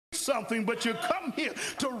something, but you come here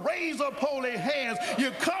to raise up holy hands.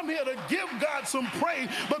 You come here to give God some praise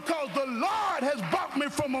because the Lord has brought me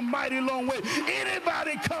from a mighty long way.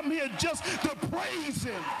 Anybody come here just to praise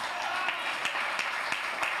him?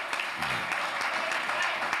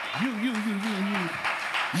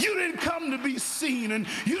 You didn't come to be seen, and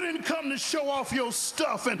you didn't come to show off your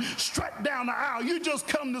stuff and strut down the aisle. You just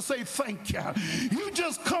come to say thank you. You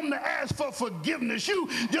just come to ask for forgiveness. You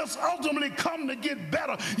just ultimately come to get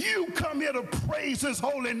better. You come here to praise his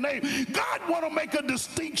holy name. God want to make a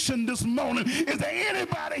distinction this morning. Is there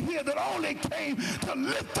anybody here that only came to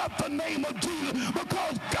lift up the name of Jesus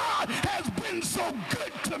because God has been so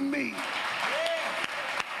good to me? Yeah.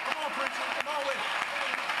 Come on, preacher. Come on with it.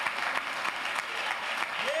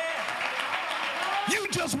 You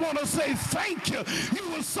just want to say thank you.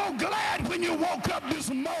 You were so glad when you woke up this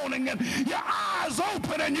morning and your eyes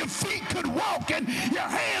open and your feet could walk and your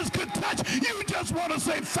hands could touch. You just want to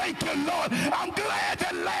say thank you, Lord. I'm glad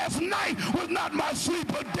that last night was not my sleep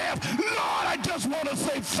or death. Lord, I just want to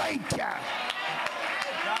say thank you.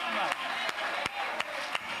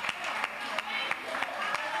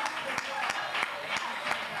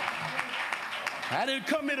 I didn't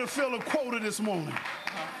come here to fill a quota this morning,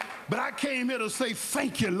 but I came here to say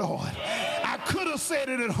thank you, Lord. I could have said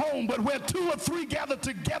it at home, but where two or three gather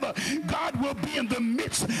together, God will be in the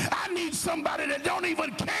midst. I need somebody that don't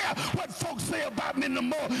even care what folks say about me no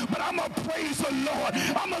more, but I'm going to praise the Lord.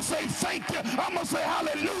 I'm going to say thank you. I'm going to say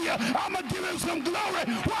hallelujah. I'm going to give him some glory.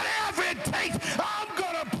 Whatever it takes, I'm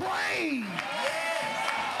going to praise.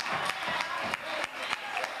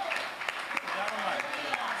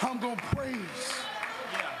 I'm going to praise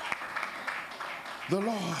the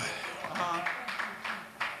Lord.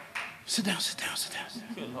 Sit down, sit down, sit down.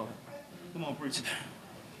 Good Lord. Come on, preacher.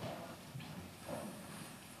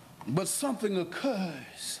 But something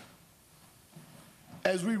occurs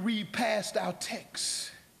as we read past our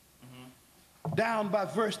text. Down by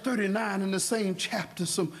verse 39 in the same chapter,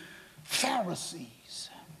 some Pharisees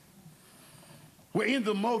were in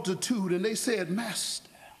the multitude, and they said, Master,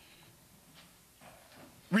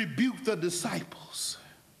 rebuke the disciples.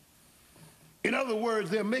 In other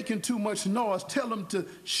words, they're making too much noise. Tell them to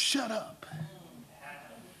shut up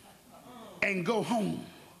and go home.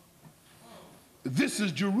 This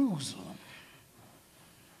is Jerusalem.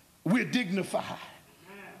 We're dignified.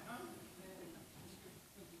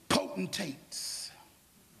 Potentates.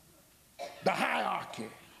 The hierarchy.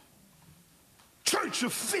 Church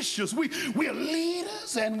officials. We're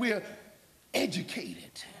leaders and we're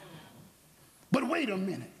educated. But wait a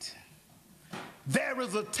minute. There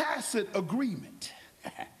is a tacit agreement,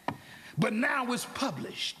 but now it's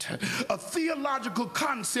published. A theological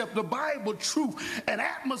concept, the Bible truth, an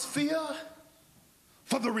atmosphere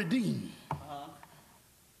for the redeemed.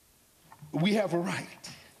 We have a right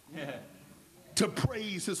to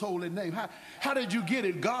praise his holy name. How did you get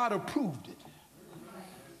it? God approved it.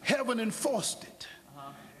 Heaven enforced it.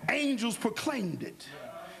 Angels proclaimed it.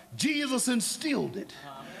 Jesus instilled it.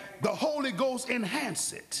 The Holy Ghost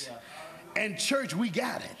enhanced it. And church, we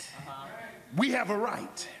got it. We have a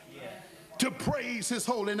right to praise his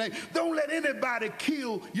holy name. Don't let anybody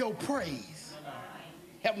kill your praise.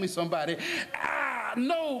 Help me, somebody. I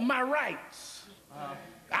know my rights.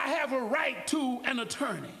 I have a right to an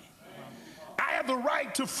attorney. I have the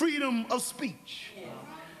right to freedom of speech.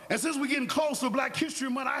 And since we're getting close to Black History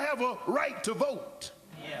Month, I have a right to vote.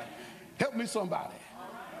 Help me, somebody.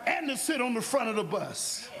 And to sit on the front of the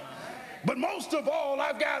bus. But most of all,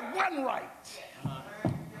 I've got one right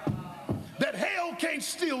that hell can't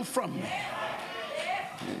steal from me,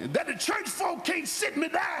 that the church folk can't sit me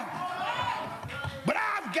down, but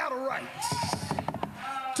I've got a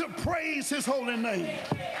right to praise his holy name.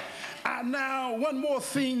 Now, one more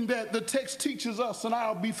thing that the text teaches us, and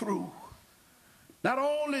I'll be through. Not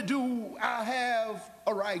only do I have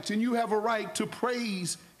a right, and you have a right to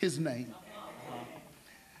praise his name,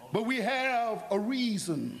 but we have a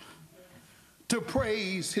reason to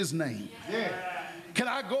praise his name. Can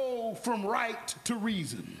I go from right to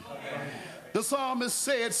reason? The psalmist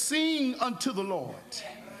said, sing unto the Lord,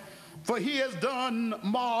 for he has done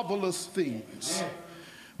marvelous things.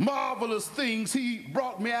 Marvelous things. He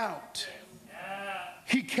brought me out.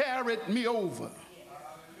 He carried me over.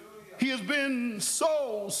 He has been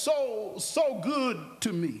so good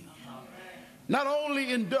to me. Not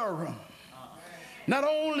only in Durham, not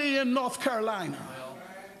only in North Carolina,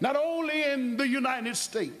 not only in the United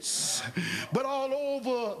States, but all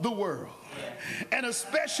over the world, and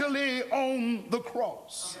especially on the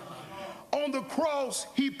cross. On the cross,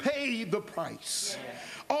 he paid the price.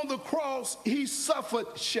 On the cross, he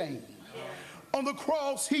suffered shame. On the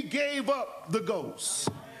cross, he gave up the ghost.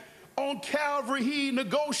 On Calvary, he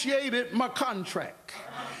negotiated my contract.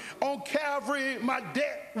 On Calvary, my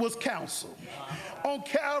debt was canceled. On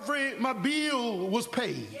Calvary, my bill was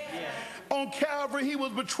paid. On Calvary, he was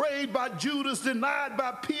betrayed by Judas, denied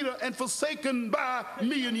by Peter, and forsaken by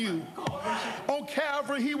me and you. On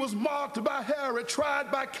Calvary, he was mocked by Herod, tried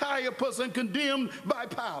by Caiaphas, and condemned by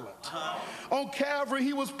Pilate. On Calvary,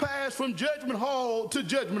 he was passed from judgment hall to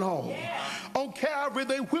judgment hall. On Calvary,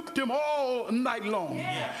 they whipped him all night long.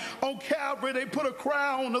 On Calvary, they put a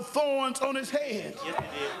crown of thorns on his head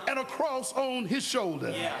and a cross on his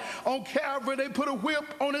shoulder. On Calvary, they put a whip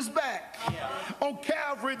on his back. On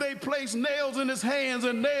Calvary, they placed nails in his hands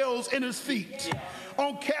and nails in his feet.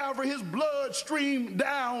 On Calvary, his blood streamed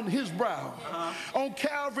down his brow. On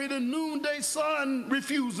Calvary, the noonday sun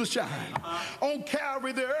refused to shine. On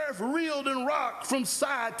Calvary, the earth reeled and rocked from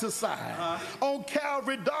side to side. On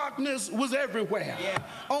Calvary, darkness was everywhere.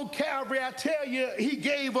 On Calvary, I tell you, he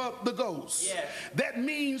gave up the ghost. That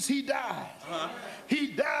means he died. He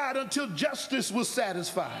died until justice was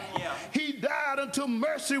satisfied. He died until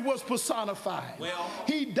mercy was personified.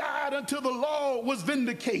 He died until the law was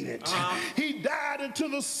vindicated. He died until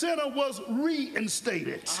the sinner was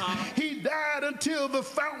reinstated. He died until the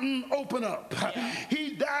fountain opened up.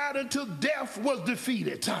 He died until death was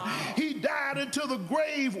defeated. He died until the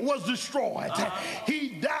grave was destroyed. He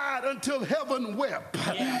died until heaven wept.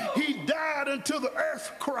 He died until the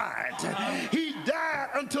earth cried. He died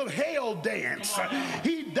until hell danced.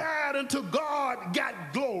 He died until God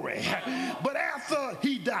got glory. But after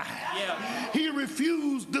he died, he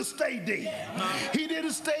refused to stay dead. He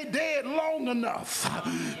didn't stay dead long enough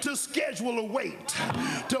to schedule a wake,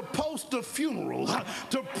 to post a funeral,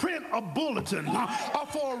 to print a bulletin, or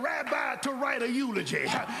for a rabbi to write a eulogy.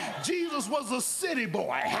 Jesus was a city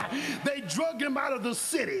boy. They drug him out of the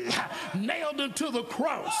city, nailed him to the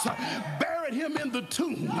cross, buried him in the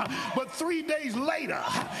tomb. But 3 days later,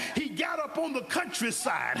 he got up on the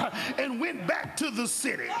countryside and went back to the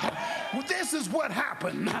city. This is what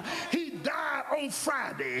happened. He died on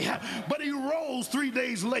Friday, but he rose 3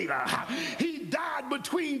 days later. He died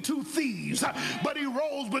between two thieves, but he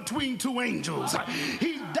rose between two angels.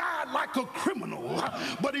 He died like a criminal,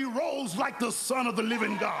 but he rose like the Son of the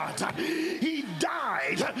living God. He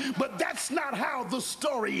died, but that's not how the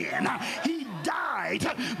story ends. He died,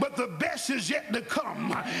 but the best is yet to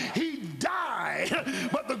come. He died,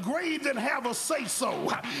 but the grave didn't have a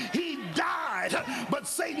say-so. He died, but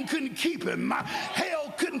Satan couldn't keep him.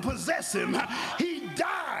 Hell couldn't possess him. He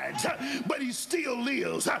died, but he still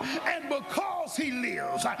lives. And because he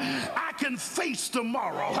lives, I can face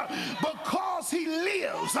tomorrow. Because he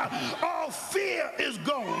lives, all fear is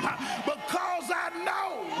gone. Because I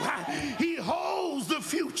know he holds the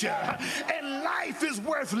future, and life is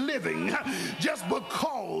worth living just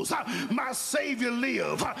because my Savior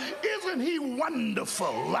lives. Isn't he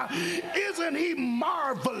wonderful? Isn't he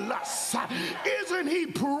marvelous? Isn't he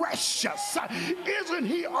precious? Isn't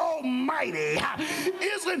he almighty?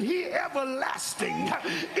 Isn't he everlasting?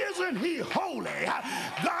 Isn't he holy?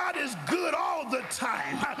 God is good all the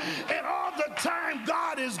time, and all the time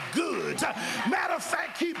God is good. Matter of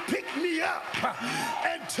fact, he picked me up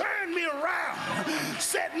and turned me around,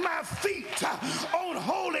 set my feet on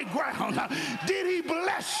holy ground. Did he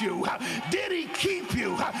bless you? Did he keep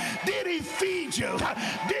you? Did he feed you?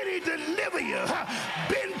 Did he deliver you?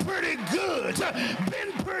 Been pretty good,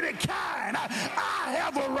 been pretty kind. I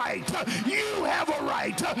have a right, you have a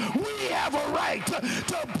right, we have a right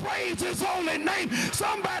to praise his holy name.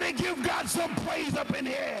 Somebody give God some praise up in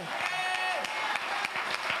here.